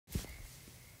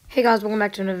Hey guys, welcome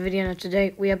back to another video. Now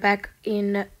today we are back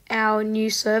in our new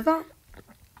server.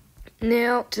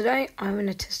 Now today I'm going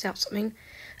to test out something.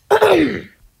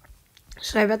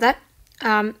 Sorry about that.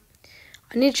 I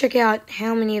need to check out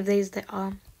how many of these there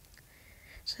are.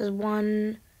 So there's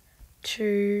 1,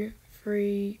 2,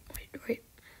 3, wait.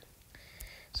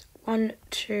 So 1,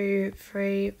 2,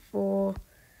 3, 4,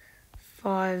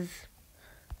 5,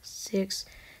 6,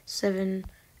 7,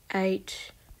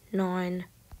 8, 9,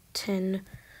 10,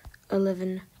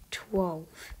 11, 12.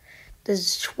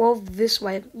 There's 12 this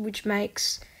way, which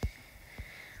makes...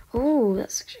 Oh,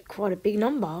 that's actually quite a big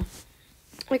number.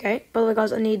 Okay, by the way,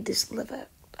 guys, I need this lever.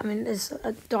 I mean, there's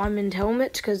a diamond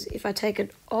helmet, because if I take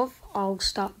it off, I'll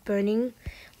start burning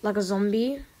like a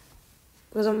zombie.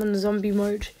 Because I'm in the zombie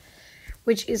mode,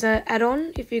 which is an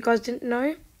add-on, if you guys didn't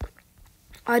know.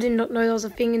 I did not know that was a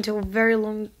thing until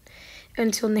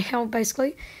until now,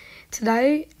 basically,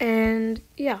 today. And,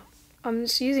 yeah. I'm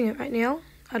just using it right now.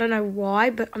 I don't know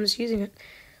why, but I'm just using it.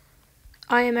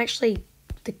 I am actually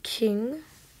the king.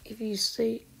 If you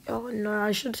see... Oh, no,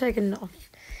 I should have taken off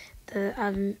the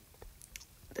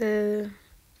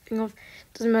thing off.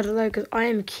 Doesn't matter, though, because I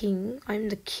am king. I'm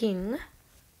the king.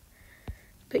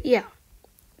 But, yeah.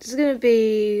 This is going to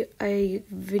be a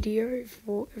video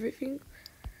for everything.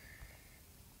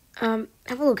 Have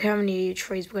a look how many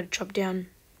trees we're going to chop down.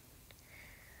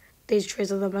 These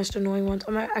trees are the most annoying ones.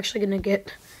 I'm actually going to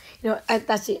get... You know,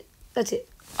 that's it. That's it.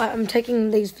 I'm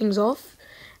taking these things off.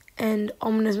 And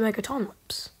I'm going to make a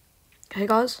time-lapse. Okay,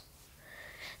 guys?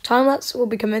 Time-lapse will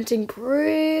be commencing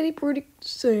pretty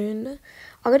soon.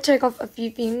 I'm going to take off a few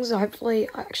things. Hopefully...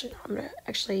 I'm going to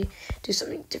actually do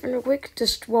something different real quick.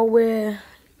 Just while we're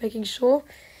making sure.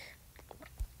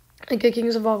 Okay, King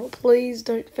Survival. Please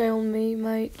don't fail me,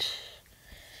 mate.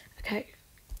 Okay.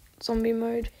 Zombie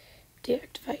mode.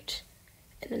 Deactivate,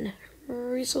 and then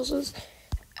resources,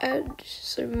 add.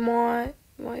 So my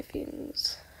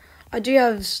things, I do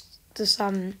have this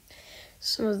some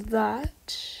of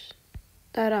that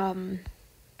thing,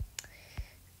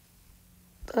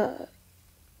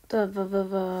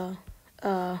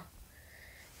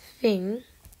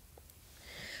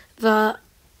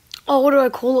 what do I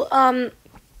call it?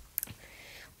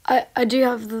 I do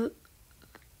have the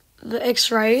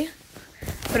X-ray,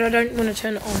 but I don't want to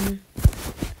turn it on.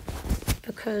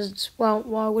 Because, well,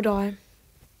 why would I?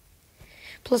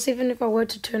 Plus, even if I were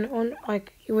to turn it on,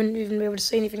 like, you wouldn't even be able to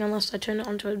see anything unless I turn it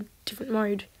onto a different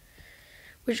mode.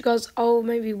 Which, guys, I'll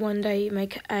maybe one day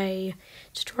make a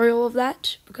tutorial of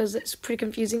that, because it's pretty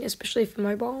confusing, especially for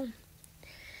mobile.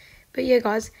 But yeah,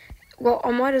 guys, well,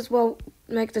 I might as well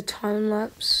make the time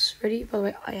lapse ready. By the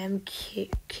way, I am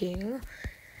king.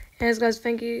 Anyways, guys,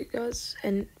 thank you, guys,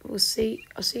 and I'll see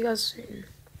you guys soon.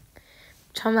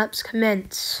 Time lapse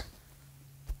commence.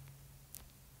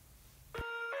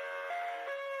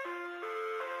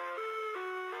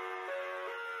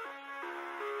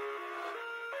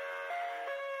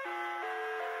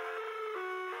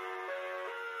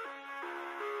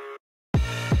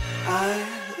 I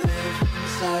live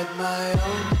inside my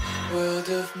own world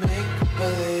of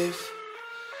make-believe.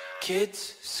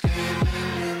 Kids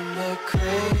screaming in their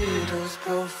cradles,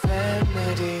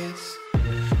 profanities.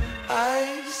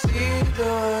 I see the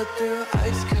world through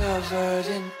ice covered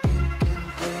in ink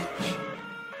and bleach.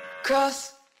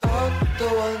 Cross out the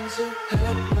ones who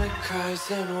heard my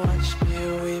cries and watched me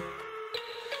weep.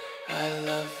 I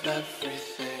love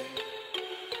everything.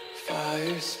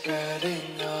 Fire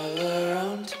spreading all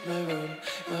around my room.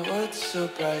 My world's so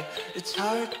bright, it's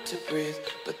hard to breathe,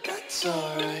 but that's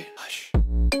alright. Hush.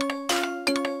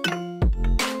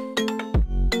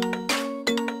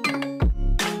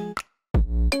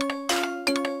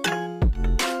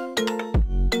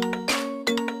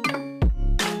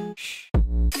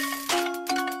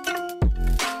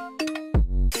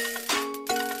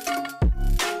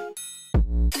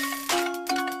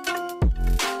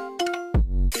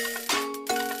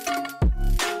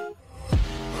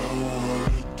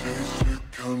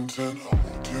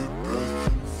 Hold your breath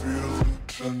and feel the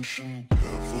tension.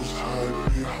 Devils hide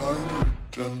behind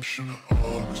redemption.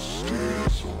 Honesty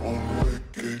is a one-way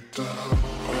gate to hell.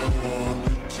 I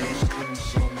wanna taste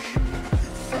consumption.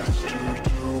 Get faster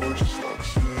to what just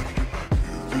oxygen.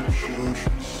 Hear the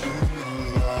children sing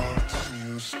aloud. It's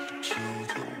music to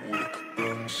the wick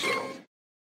burn sound.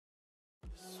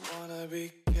 Just wanna be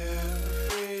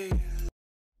carefree.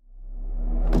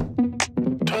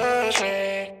 Touch me,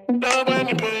 love when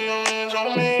you put your hands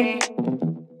on me.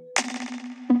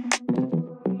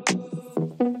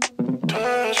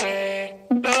 Touch me,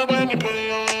 love when you put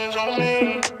your hands on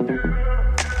me.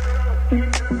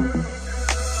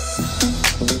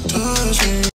 Touch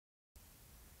me.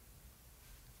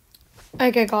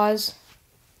 Okay, guys.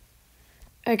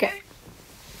 Okay,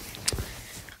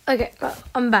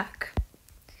 I'm back.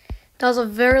 That was a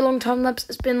very long time lapse.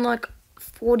 It's been like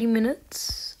 40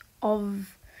 minutes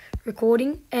of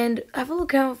recording, and have a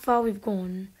look how far we've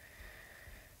gone.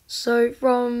 So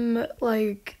from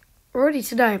like already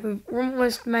today, we've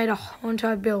almost made a whole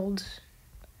entire build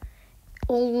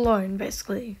all alone,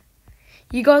 basically.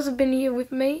 You guys have been here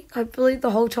with me, hopefully,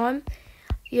 the whole time.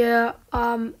 Yeah,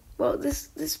 well,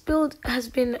 this build has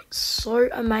been so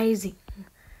amazing.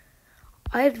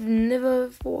 I've never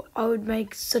thought I would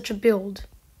make such a build.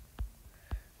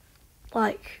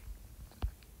 Like,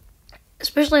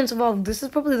 especially in survival, this is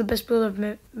probably the best build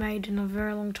I've made in a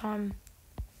very long time.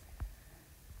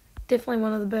 Definitely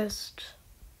one of the best.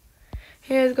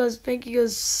 Hey guys, thank you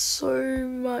guys so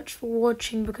much for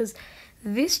watching, because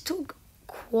this took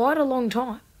quite a long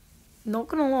time. Not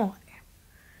gonna lie.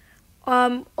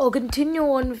 I'll continue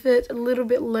on with it a little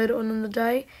bit later on in the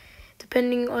day,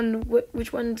 depending on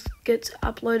which one gets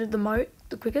uploaded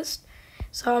the quickest.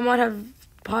 So I might have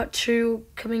part 2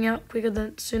 coming out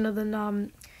sooner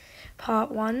than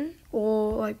part 1,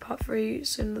 or like part 3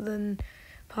 sooner than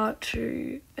part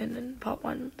 2, and then part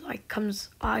 1 comes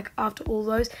after all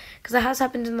those, because that has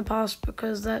happened in the past,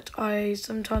 because that I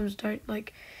sometimes don't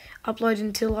upload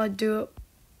until I do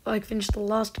it, finish the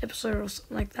last episode or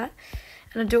something like that,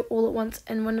 and I do it all at once,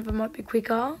 and one of them might be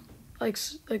quicker,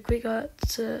 quicker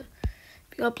to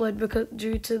be uploaded because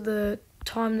due to the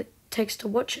time that it takes to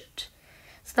watch it.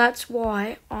 So that's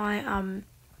why I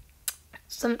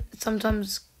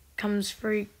sometimes comes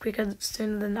through quicker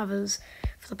sooner than others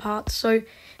for the parts. So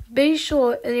be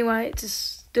sure anyway to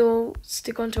still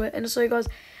stick onto it. And so guys,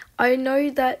 I know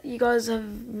that you guys have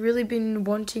really been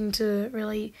wanting to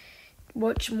really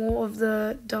watch more of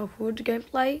the Darkwood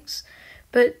gameplays,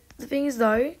 but the thing is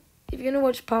though, if you're gonna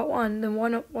watch part 1, then why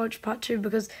not watch part 2?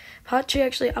 Because part 2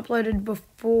 actually uploaded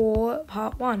before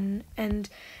part 1, and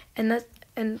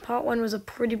part 1 was a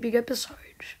pretty big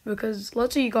episode, because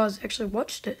lots of you guys actually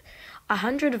watched it.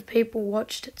 100 of people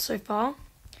watched it so far.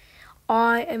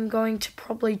 I am going to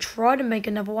probably try to make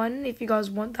another one if you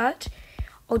guys want that.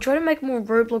 I'll try to make more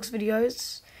Roblox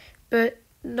videos, but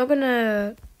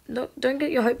don't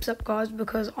get your hopes up, guys,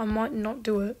 because I might not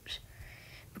do it.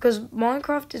 Because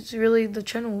Minecraft is really the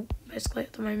channel, basically,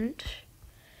 at the moment.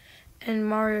 And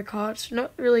Mario Kart.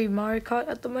 Not really Mario Kart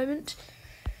at the moment.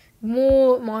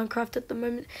 More Minecraft at the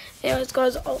moment. Anyways,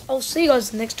 guys, I'll see you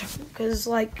guys next time. Because,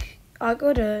 I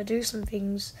gotta do some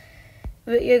things.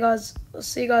 But, yeah, guys, I'll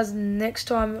see you guys next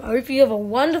time. I hope you have a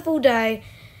wonderful day.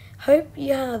 Hope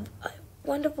you have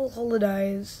wonderful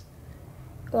holidays.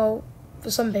 Well,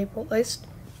 for some people, at least.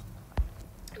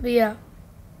 But, yeah,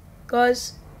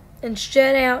 guys, and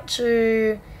shout out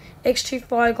to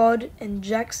X2FireGod and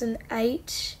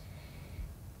Jackson8.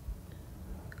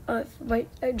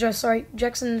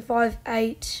 Jackson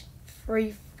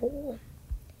 5834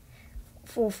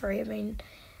 43. I mean,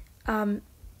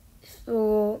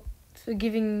 for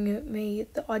giving me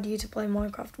the idea to play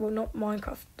Minecraft. Well, not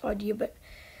Minecraft idea, but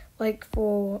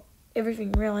for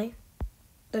everything really.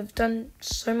 They've done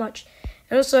so much,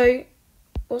 and also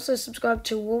subscribe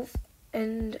to Wolf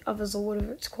and Others, or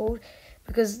whatever it's called,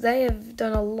 because they have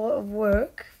done a lot of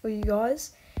work for you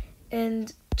guys,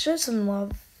 and show some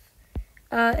love.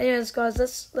 Anyways, guys,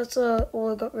 that's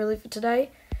all I got really for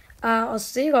today. I'll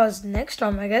see you guys next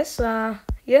time, I guess.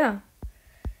 Yeah,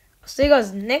 I'll see you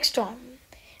guys next time.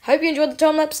 Hope you enjoyed the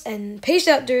time lapse, and peace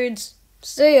out, dudes.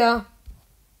 See ya.